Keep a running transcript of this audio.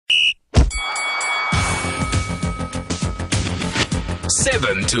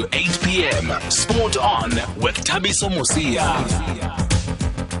7 to 8 p.m. Sport On with Thabiso Mosia.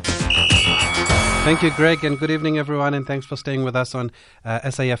 Thank you, Greg, and good evening, everyone, and thanks for staying with us on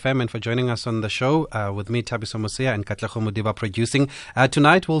SAFM and for joining us on the show with me, Thabiso Mosia, and Katlego Modiba producing.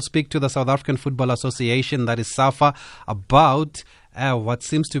 Tonight, we'll speak to the South African Football Association, that is SAFA, about what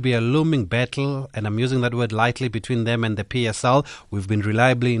seems to be a looming battle, and I'm using that word lightly, between them and the PSL. We've been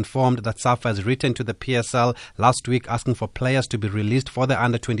reliably informed that SAFA has written to the PSL last week asking for players to be released for the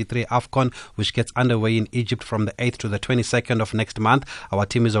Under-23 AFCON, which gets underway in Egypt from the 8th to the 22nd of next month. Our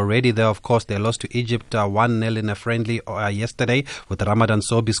team is already there, of course. They lost to Egypt 1-0 in a friendly yesterday, with Ramadan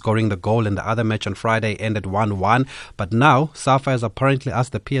Sobi scoring the goal, and the other match on Friday ended 1-1. But now, SAFA has apparently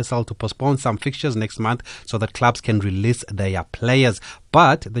asked the PSL to postpone some fixtures next month so that clubs can release their players.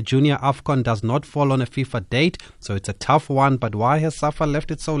 But the Junior AFCON does not fall on a FIFA date, so it's a tough one. But why has SAFA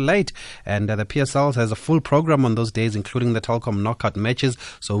left it so late? And the PSL has a full program on those days, including the Telkom knockout matches.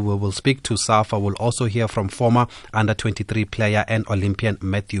 So we will speak to SAFA. We'll also hear from former Under-23 player and Olympian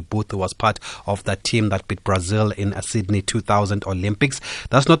Matthew Booth, who was part of that team that beat Brazil in Sydney 2000 Olympics.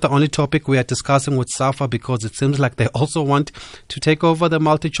 That's not the only topic we are discussing with SAFA, because it seems like they also want to take over the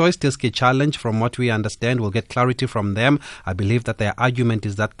multi-choice disc challenge. From what we understand, we'll get clarity from them. I believe that their argument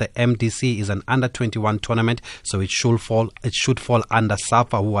is that the MDC is an under-21 tournament, so it should fall under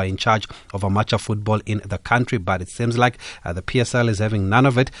SAFA, who are in charge of amateur football in the country. But it seems like the PSL is having none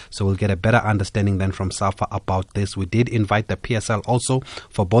of it, so we'll get a better understanding then from SAFA about this. We did invite the PSL also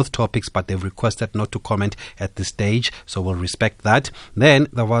for both topics, but they've requested not to comment at this stage, so we'll respect that. Then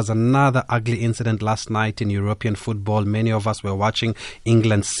there was another ugly incident last night in European football. Many of us were watching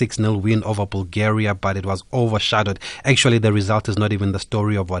England's 6-0 win over Bulgaria, but it was overshadowed. Actually, the result is not even the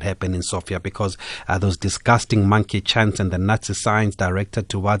story of what happened in Sofia, because those disgusting monkey chants and the Nazi signs directed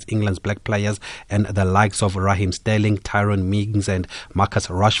towards England's black players and the likes of Raheem Sterling, Tyrone Mings and Marcus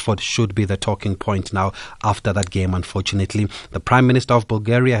Rashford should be the talking point now after that game, unfortunately. The Prime Minister of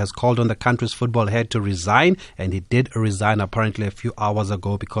Bulgaria has called on the country's football head to resign, and he did resign apparently a few hours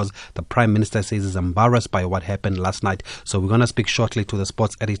ago, because the Prime Minister says he's embarrassed by what happened last night. So we're going to speak shortly to the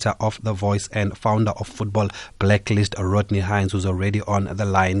sports editor of The Voice and founder of Football Blacklist, Rodney Hines, who's already on the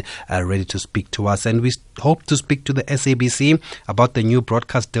line, ready to speak to us. And we hope to speak to the SABC about the new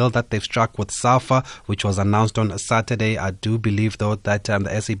broadcast deal that they've struck with SAFA, which was announced on Saturday. I do believe, though, that the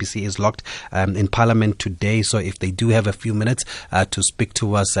SABC is locked in Parliament today. So if they do have a few minutes to speak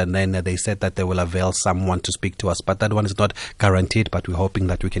to us, and then they said that they will avail someone to speak to us. But that one is not guaranteed, but we're hoping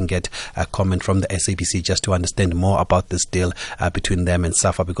that we can get a comment from the SABC just to understand more about this deal between them and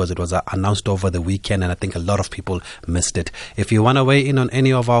SAFA, because it was announced over the weekend, and I think a lot of people missed it. If you want to weigh in on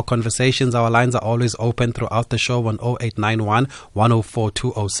any of our conversations, our lines are always open throughout the show on 0891 104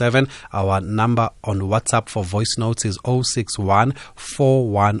 207. Our number on WhatsApp for voice notes is 061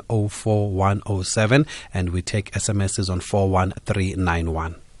 4104 107, and we take SMSs on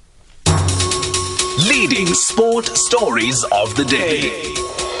 41391. Leading sport stories of the day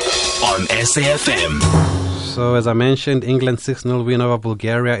on SAFM. So, as I mentioned, England's 6-0 win over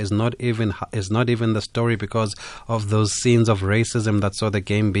Bulgaria is not even the story, because of those scenes of racism that saw the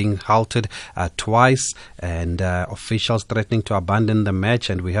game being halted twice, and officials threatening to abandon the match.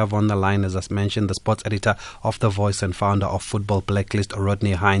 And we have on the line, as I mentioned, the sports editor of The Voice and founder of Football Blacklist,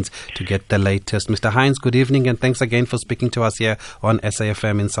 Rodney Hines, to get the latest. Mr. Hines, good evening, and thanks again for speaking to us here on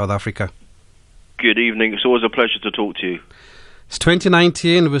SAFM in South Africa. Good evening. It's always a pleasure to talk to you. It's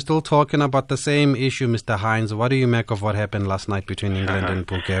 2019. We're still talking about the same issue, Mr. Hines. What do you make of what happened last night between England and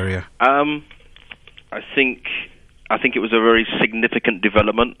Bulgaria? I think it was a very significant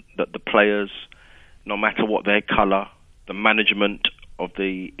development that the players, no matter what their colour, the management of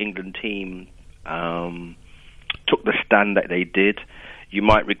the England team took the stand that they did. You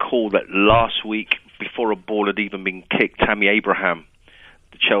might recall that last week, before a ball had even been kicked, Tammy Abraham,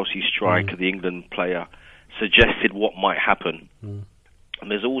 the Chelsea striker, the England player, suggested what might happen. And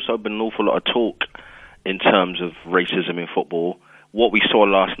there's also been an awful lot of talk in terms of racism in football. What we saw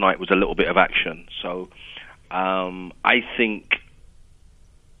last night was a little bit of action. So I think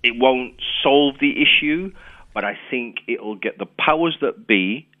it won't solve the issue, but I think it'll get the powers that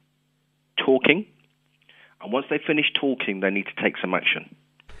be talking. And once they finish talking, they need to take some action,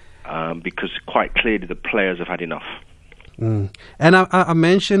 because quite clearly the players have had enough. And I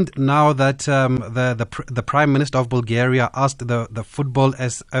mentioned now that the Prime Minister of Bulgaria asked the Football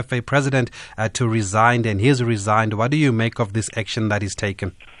FA president to resign, and he's resigned. What do you make of this action that he's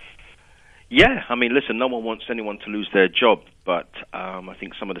taken? Yeah, I mean, listen, no one wants anyone to lose their job, but I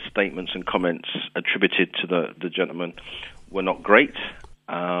think some of the statements and comments attributed to the gentleman were not great,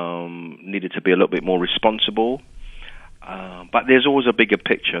 needed to be a little bit more responsible. But there's always a bigger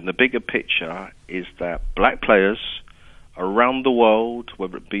picture, and the bigger picture is that black players around the world,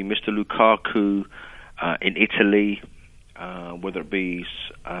 whether it be Mr. Lukaku in Italy, whether it be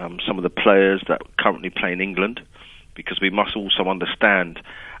some of the players that currently play in England, because we must also understand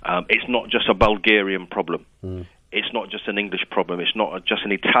it's not just a Bulgarian problem. It's not just an English problem. It's not just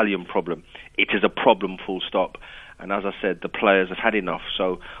an Italian problem. It is a problem, full stop. And as I said, the players have had enough.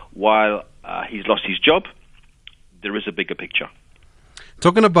 So while he's lost his job, there is a bigger picture.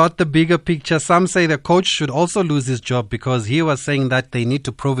 Talking about the bigger picture, some say the coach should also lose his job because he was saying that they need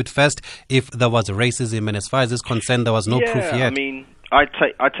to prove it first if there was racism, and as far as is concerned, there was no proof yet. I mean, I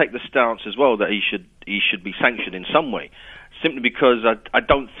take the stance as well that he should be sanctioned in some way, simply because I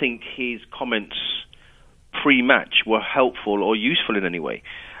don't think his comments pre-match were helpful or useful in any way.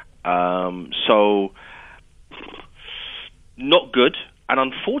 So, not good, and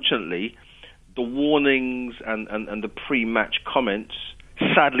unfortunately, the warnings and the pre-match comments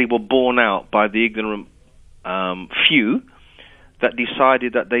sadly were borne out by the ignorant few that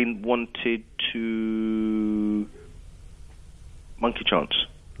decided that they wanted to monkey chance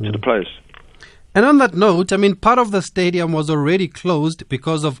to the players. And on that note, I mean, part of the stadium was already closed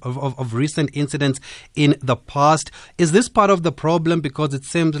because of recent incidents in the past. Is this part of the problem because it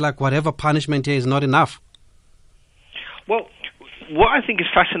seems like whatever punishment here is not enough? Well, what I think is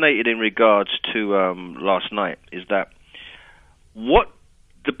fascinating in regards to last night is that what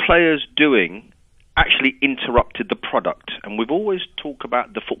the players doing actually interrupted the product. And we've always talked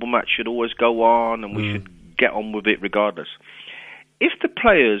about the football match should always go on and we should get on with it regardless. If the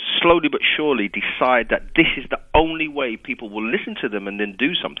players slowly but surely decide that this is the only way people will listen to them and then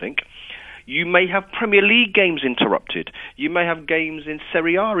do something, you may have Premier League games interrupted. You may have games in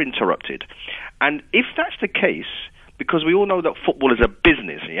Serie A interrupted. And if that's the case, because we all know that football is a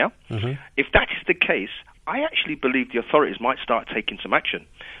business, yeah? If that is the case, I actually believe the authorities might start taking some action,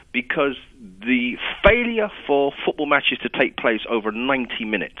 because the failure for football matches to take place over 90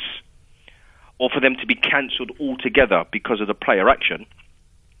 minutes or for them to be cancelled altogether because of the player action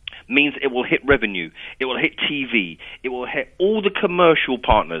means it will hit revenue, it will hit TV, it will hit all the commercial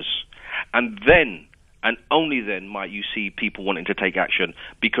partners, and then and only then might you see people wanting to take action,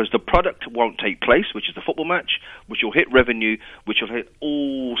 because the product won't take place, which is the football match, which will hit revenue, which will hit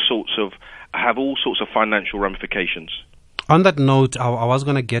have all sorts of financial ramifications. On that note, I was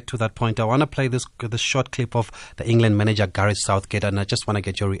going to get to that point. I want to play this short clip of the England manager, Gareth Southgate, and I just want to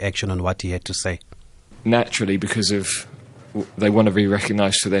get your reaction on what he had to say. Naturally, because of they want to be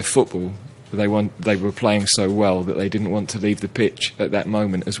recognised for their football, they were playing so well that they didn't want to leave the pitch at that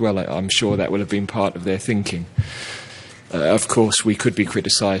moment as well. I'm sure that will have been part of their thinking. Of course, we could be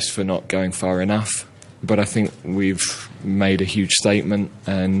criticised for not going far enough, but I think we've made a huge statement,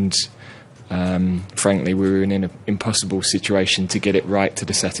 and frankly, we were in an impossible situation to get it right to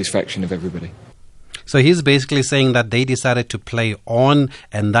the satisfaction of everybody. So he's basically saying that they decided to play on,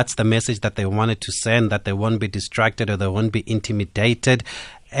 and that's the message that they wanted to send, that they won't be distracted or they won't be intimidated.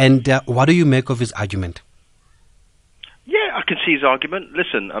 And what do you make of his argument? Yeah, I can see his argument.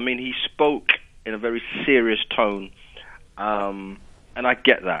 Listen, I mean, he spoke in a very serious tone, and I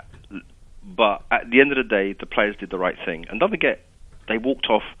get that. But at the end of the day, the players did the right thing. And don't forget, they walked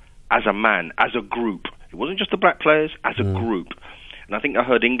off as a man, as a group. It wasn't just the black players, as a group. And I think I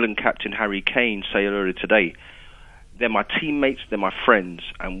heard England captain Harry Kane say earlier today, they're my teammates, they're my friends,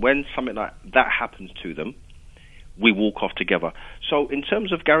 and when something like that happens to them, we walk off together. So in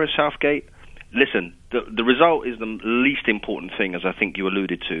terms of Gareth Southgate, listen, the result is the least important thing, as I think you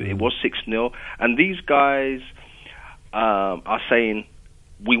alluded to. It was 6-0, and these guys are saying,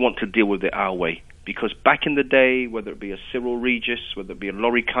 we want to deal with it our way. Because back in the day, whether it be a Cyril Regis, whether it be a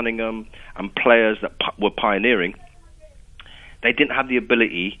Laurie Cunningham, and players that were pioneering, they didn't have the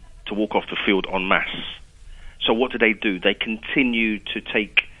ability to walk off the field en masse. So what do? They continue to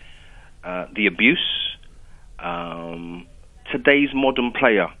take the abuse. Today's modern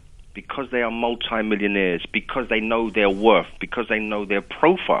player, because they are multi-millionaires, because they know their worth, because they know their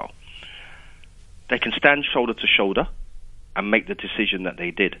profile, they can stand shoulder to shoulder and make the decision that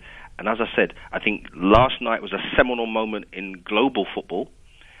they did. And as I said, I think last night was a seminal moment in global football,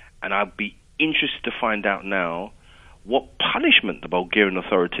 and I'd be interested to find out now what punishment the Bulgarian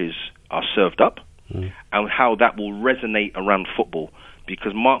authorities are served up and how that will resonate around football.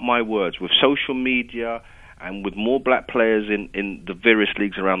 Because mark my words, with social media and with more black players in the various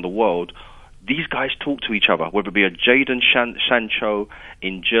leagues around the world, these guys talk to each other, whether it be a Jadon Sancho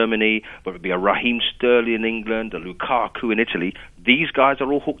in Germany, whether it be a Raheem Sterling in England, a Lukaku in Italy. These guys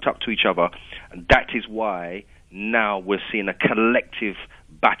are all hooked up to each other, and that is why now we're seeing a collective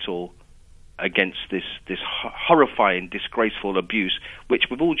battle against this horrifying, disgraceful abuse, which,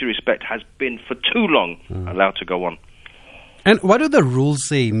 with all due respect, has been for too long allowed to go on. And what do the rules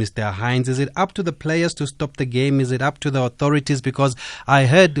say, Mr. Hines? Is it up to the players to stop the game? Is it up to the authorities? Because I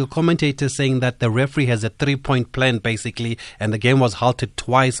heard the commentator saying that the referee has a 3-point plan, basically, and the game was halted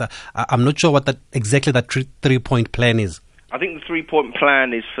twice. I'm not sure what exactly that 3-point plan is. I think the 3-point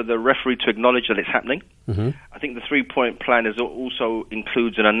plan is for the referee to acknowledge that it's happening. I think the 3-point plan also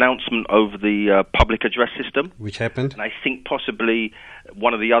includes an announcement over the public address system. Which happened. And I think possibly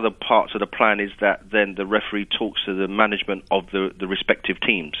one of the other parts of the plan is that then the referee talks to the management of the respective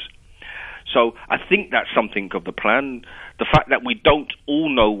teams. So I think that's something of the plan. The fact that we don't all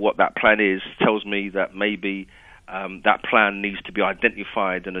know what that plan is tells me that maybe that plan needs to be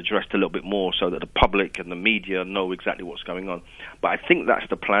identified and addressed a little bit more so that the public and the media know exactly what's going on. But I think that's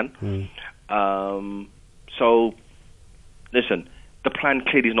the plan. So, listen, the plan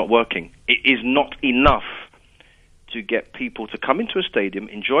clearly is not working. It is not enough to get people to come into a stadium,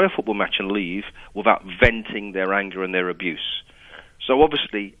 enjoy a football match and leave without venting their anger and their abuse. So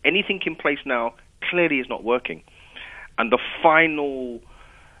obviously, anything in place now clearly is not working. And the final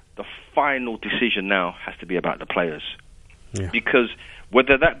decision now has to be about the players. Because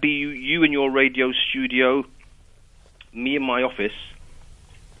whether that be you in your radio studio, me in my office,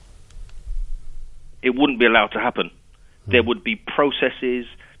 it wouldn't be allowed to happen. There would be processes,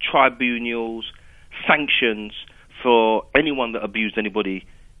 tribunals, sanctions for anyone that abused anybody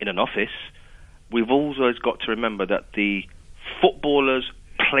in an office. We've always got to remember that the footballer's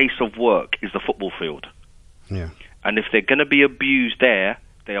place of work is the football field. And if they're going to be abused there,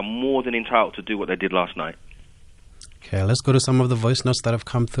 they are more than entitled to do what they did last night. Okay, let's go to some of the voice notes that have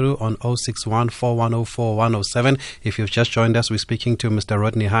come through on 061 4104 107. If you've just joined us, we're speaking to Mr.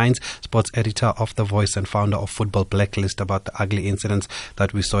 Rodney Hines, sports editor of The Voice and founder of Football Blacklist, about the ugly incidents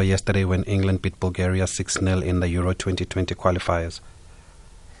that we saw yesterday when England beat Bulgaria 6-0 in the Euro 2020 qualifiers.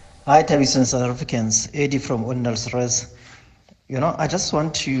 Hi, Thabiso, South Africans. Eddie from Ondals Res. I just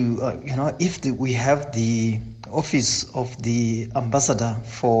want to, if we have the office of the ambassador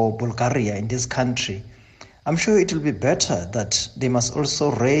for Bulgaria in this country, I'm sure it will be better that they must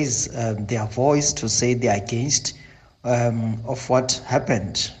also raise their voice to say they are against of what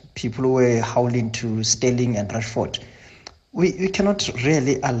happened. People were howling to Sterling and Rashford. We cannot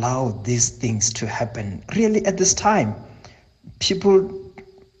really allow these things to happen. Really, at this time, people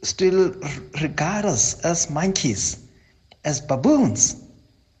still regard us as monkeys, as baboons.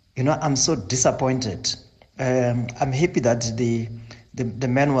 I'm so disappointed. I'm happy that the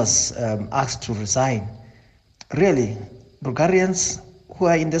man was asked to resign. Really, Bulgarians who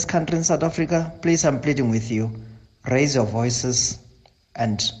are in this country in South Africa, please, I'm pleading with you. Raise your voices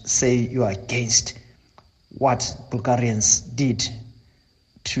and say you are against what Bulgarians did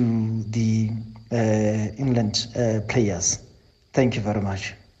to the England players. Thank you very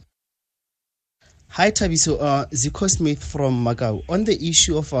much. Hi, Thabiso. Zico Smith from Macau. On the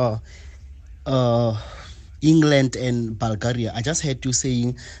issue of England and Bulgaria, I just heard you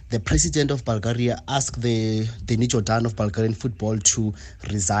saying the president of Bulgaria asked the Nijodan of Bulgarian football to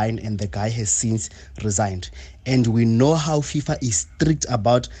resign, and the guy has since resigned. And we know how FIFA is strict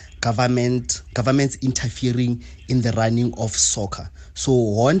about governments interfering in the running of soccer. So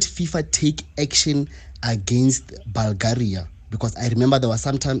won't FIFA take action against Bulgaria? Because I remember there was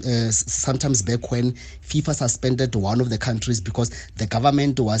sometimes back when FIFA suspended one of the countries because the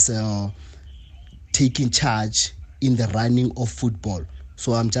government was taking charge in the running of football.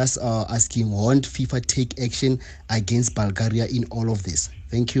 So I'm just asking, won't FIFA take action against Bulgaria in all of this?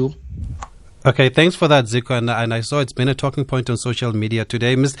 Thank you. Okay, thanks for that, Zico. And I saw it's been a talking point on social media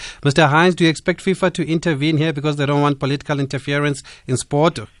today. Mr. Hines, do you expect FIFA to intervene here because they don't want political interference in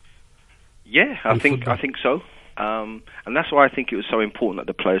sport? Yeah, I think so. And that's why I think it was so important that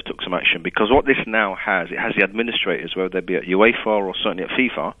the players took some action, because what this now has, it has the administrators, whether they be at UEFA or certainly at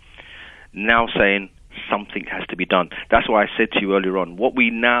FIFA, now saying something has to be done. That's why I said to you earlier on, what we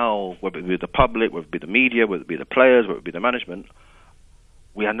now, whether it be the public, whether it be the media, whether it be the players, whether it be the management,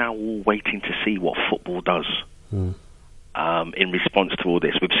 we are now all waiting to see what football does in response to all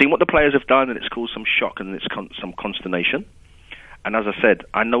this. We've seen what the players have done, and it's caused some shock and it's some consternation. And as I said,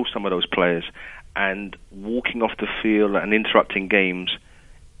 I know some of those players, and walking off the field and interrupting games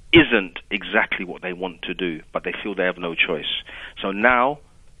isn't exactly what they want to do, but they feel they have no choice. So now,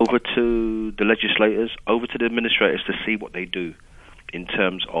 over to the legislators, over to the administrators to see what they do in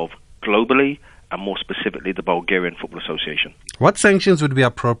terms of globally and more specifically the Bulgarian Football Association. What sanctions would be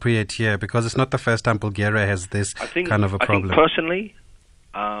appropriate here? Because it's not the first time Bulgaria has this kind of a problem. I think personally,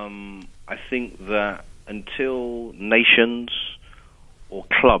 I think that until nations or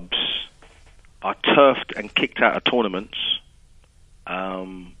clubs are turfed and kicked out of tournaments,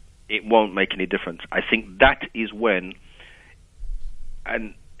 it won't make any difference. I think that is when,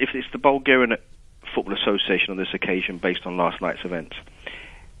 and if it's the Bulgarian Football Association on this occasion based on last night's event,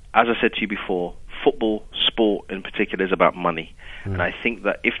 as I said to you before, football, sport in particular, is about money. And I think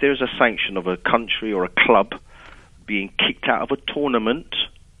that if there's a sanction of a country or a club being kicked out of a tournament,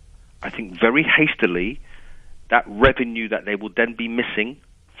 I think very hastily that revenue that they will then be missing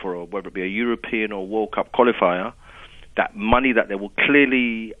for whether it be a European or World Cup qualifier, that money that they will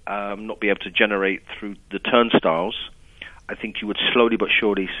clearly not be able to generate through the turnstiles, I think you would slowly but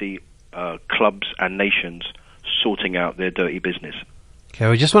surely see clubs and nations sorting out their dirty business. Okay,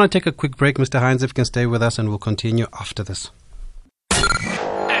 we just want to take a quick break, Mr. Hines, if you can stay with us, and we'll continue after this.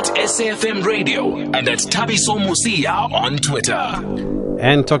 At SAFM Radio and at Thabiso Mosia on Twitter.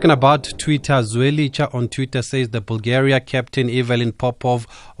 And talking about Twitter, Zuelicha on Twitter says the Bulgaria captain Evelyn Popov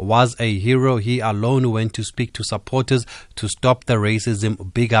was a hero. He alone went to speak to supporters to stop the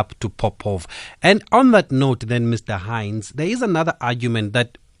racism. Big up to Popov. And on that note then, Mr. Hines, there is another argument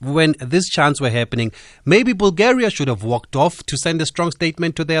that when these chants were happening, maybe Bulgaria should have walked off to send a strong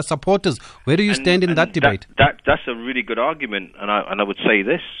statement to their supporters. Where do you stand in that debate? That's a really good argument, and I would say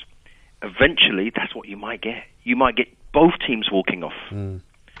this. Eventually, that's what you might get. You might get both teams walking off.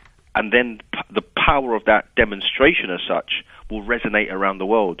 And then the power of that demonstration as such will resonate around the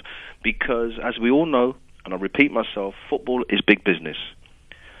world. Because as we all know, and I repeat myself, football is big business.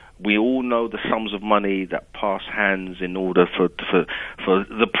 We all know the sums of money that pass hands in order for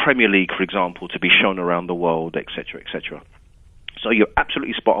the Premier League, for example, to be shown around the world, etc., etc. So you're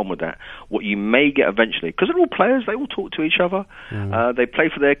absolutely spot on with that. What you may get eventually, because they're all players, they all talk to each other. They play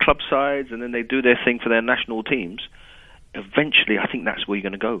for their club sides, and then they do their thing for their national teams. Eventually, I think that's where you're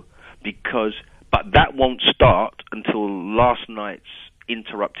going to go. But that won't start until last night's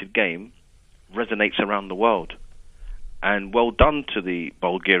interrupted game resonates around the world. And well done to the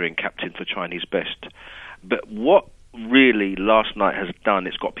Bulgarian captain for trying his best. But what really last night has done,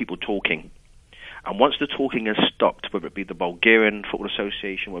 it's got people talking. And once the talking has stopped, whether it be the Bulgarian Football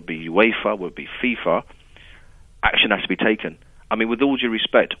Association, whether it be UEFA, whether it be FIFA, action has to be taken. I mean, with all due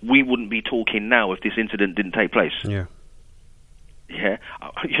respect, we wouldn't be talking now if this incident didn't take place. Yeah. Yeah,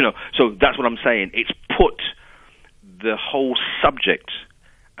 so that's what I'm saying. It's put the whole subject,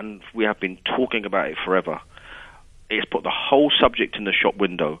 and we have been talking about it forever, it's put the whole subject in the shop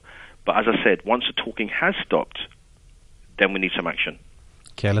window. But as I said, once the talking has stopped, then we need some action.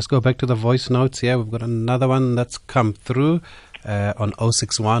 Okay, let's go back to the voice notes here. We've got another one that's come through on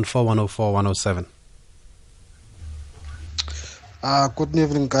 061 4104 107. Good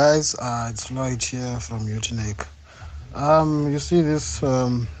evening, guys. It's Lloyd here from Utinek. You see this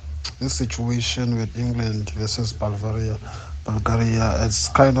situation with England versus Bulgaria, it's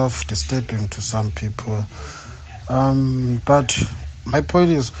kind of disturbing to some people. But my point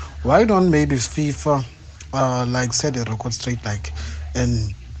is, why don't maybe FIFA set a record straight,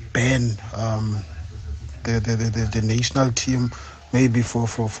 and ban the national team maybe for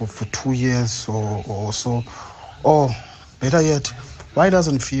 2 years or so, or better yet, why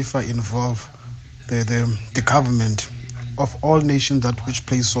doesn't FIFA involve the government of all nations which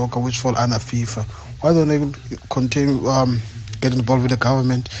play soccer, which fall under FIFA? Why don't they get involved with the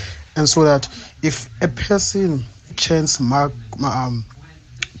government, and so that if a person chants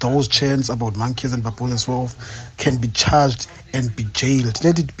those chants about monkeys and baboons and so forth can be charged and be jailed,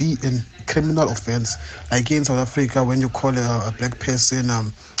 let it be a criminal offense, like in South Africa when you call a black person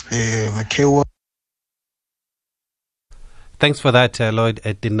a K-word. Thanks for that, Lloyd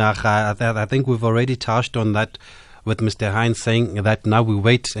Dinacha. I think we've already touched on that with Mr. Hines, saying that now we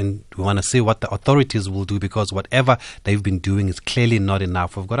wait and we want to see what the authorities will do, because whatever they've been doing is clearly not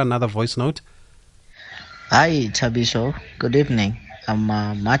enough. We've got another voice note. Hi, Thabiso. Good evening. I'm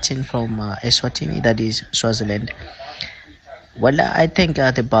Martin from Eswatini, that is Swaziland. Well, I think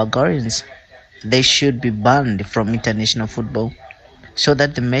the Bulgarians, they should be banned from international football so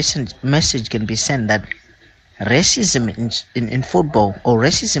that the message can be sent that racism in football or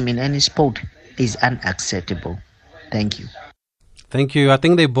racism in any sport is unacceptable. Thank you. Thank you. I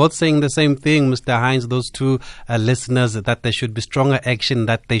think they're both saying the same thing, Mr. Hines, those two listeners, that there should be stronger action,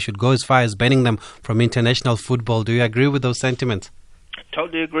 that they should go as far as banning them from international football. Do you agree with those sentiments?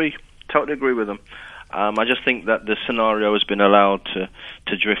 Totally agree with them. I just think that the scenario has been allowed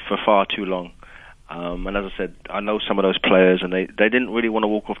to drift for far too long. And as I said, I know some of those players, and they didn't really want to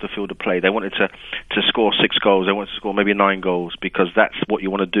walk off the field to play. They wanted to score 6 goals. They wanted to score maybe 9 goals, because that's what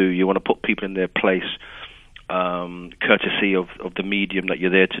you want to do. You want to put people in their place, courtesy of the medium that you're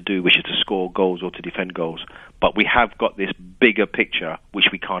there to do, which is to score goals or to defend goals. But we have got this bigger picture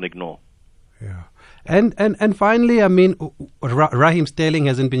which we can't ignore. Yeah. And finally, I mean, Raheem Sterling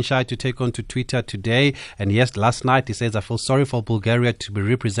hasn't been shy to take on to Twitter today. And yes, last night he says, I feel sorry for Bulgaria to be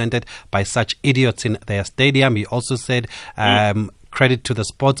represented by such idiots in their stadium. He also said, credit to the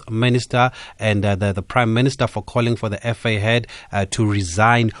sports minister and the prime minister for calling for the FA head to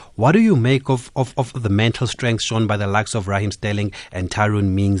resign. What do you make of the mental strength shown by the likes of Raheem Sterling and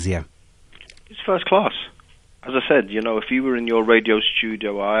Tyrone Mings here? It's first class. As I said, if you were in your radio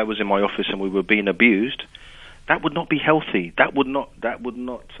studio, I was in my office, and we were being abused, that would not be healthy. That would not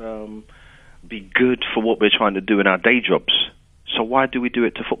be good for what we're trying to do in our day jobs. So why do we do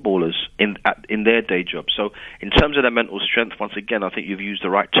it to footballers in their day jobs? So in terms of their mental strength, once again, I think you've used the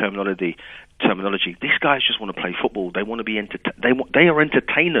right terminology. These guys just want to play football. They want to be they are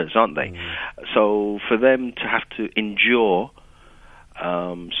entertainers, aren't they? So for them to have to endure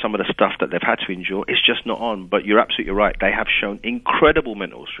some of the stuff that they've had to endure, it's just not on. But you're absolutely right. They have shown incredible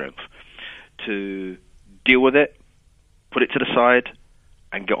mental strength to deal with it, put it to the side,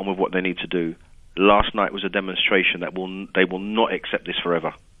 and get on with what they need to do. Last night was a demonstration that they will not accept this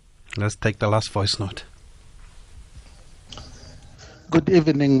forever. Let's take the last voice note. Good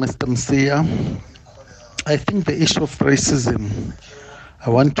evening, Mr. Msia. I think the issue of racism, I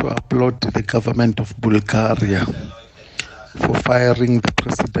want to applaud to the government of Bulgaria for firing the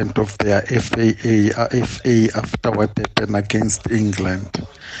president of their FA after what happened against England.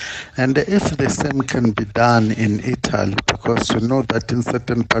 And if the same can be done in Italy, because you know that in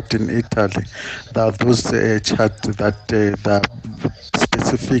certain part in Italy, there are those charts that the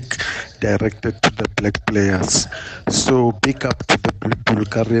specific directed to the black players. So big up to the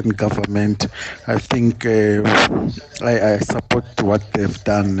Bulgarian government. I think I support what they've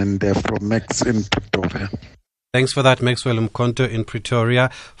done, and they're from Max in Pretoria. Thanks for that, Maxwell Mkonto in Pretoria.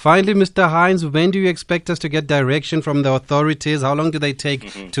 Finally, Mr. Hines, when do you expect us to get direction from the authorities? How long do they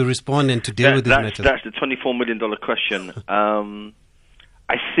take to respond and to deal with these matters? That's the $24 million question.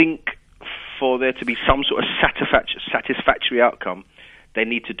 I think for there to be some sort of satisfactory outcome, they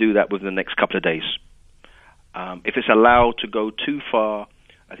need to do that within the next couple of days. If it's allowed to go too far,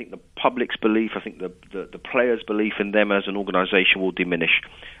 I think the public's belief, I think the players' belief in them as an organisation will diminish.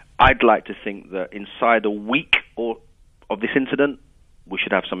 I'd like to think that inside a week of this incident, we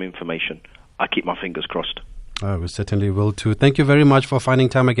should have some information. I keep my fingers crossed. We certainly will too. Thank you very much for finding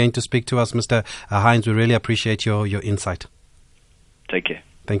time again to speak to us, Mr. Hines. We really appreciate your insight. Take care.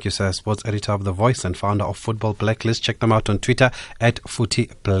 Thank you, sir. Sports editor of The Voice and founder of Football Blacklist. Check them out on Twitter at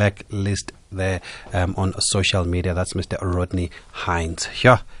Footy Blacklist there on social media. That's Mr. Rodney Hines.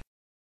 Yeah.